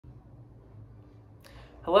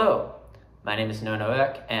Hello, my name is Noah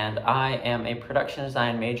Novak, and I am a production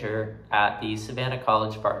design major at the Savannah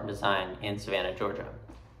College of Art and Design in Savannah, Georgia.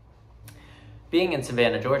 Being in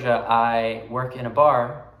Savannah, Georgia, I work in a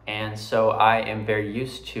bar, and so I am very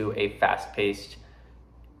used to a fast-paced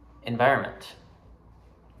environment.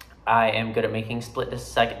 I am good at making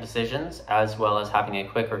split-second decisions, as well as having a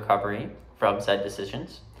quick recovery from said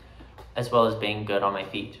decisions, as well as being good on my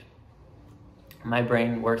feet. My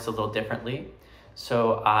brain works a little differently,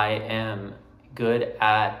 so I am good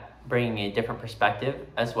at bringing a different perspective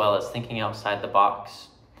as well as thinking outside the box.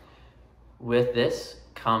 With this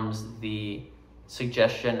comes the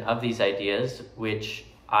suggestion of these ideas, which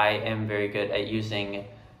I am very good at using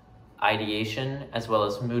ideation as well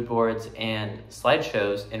as mood boards and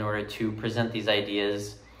slideshows in order to present these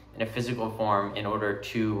ideas in a physical form in order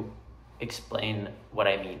to explain what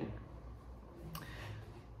I mean.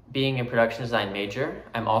 Being a production design major,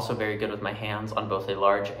 I'm also very good with my hands on both a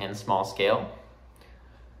large and small scale.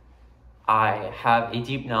 I have a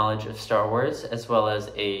deep knowledge of Star Wars as well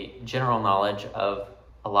as a general knowledge of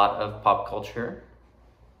a lot of pop culture.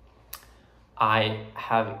 I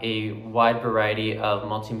have a wide variety of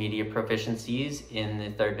multimedia proficiencies in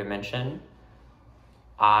the third dimension.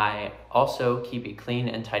 I also keep a clean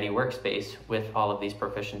and tidy workspace with all of these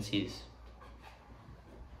proficiencies.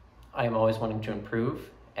 I am always wanting to improve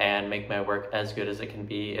and make my work as good as it can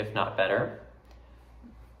be, if not better.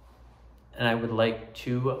 And I would like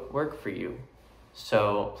to work for you.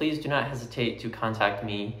 So please do not hesitate to contact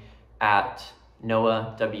me at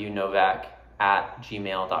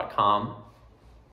noahwnovak@gmail.com.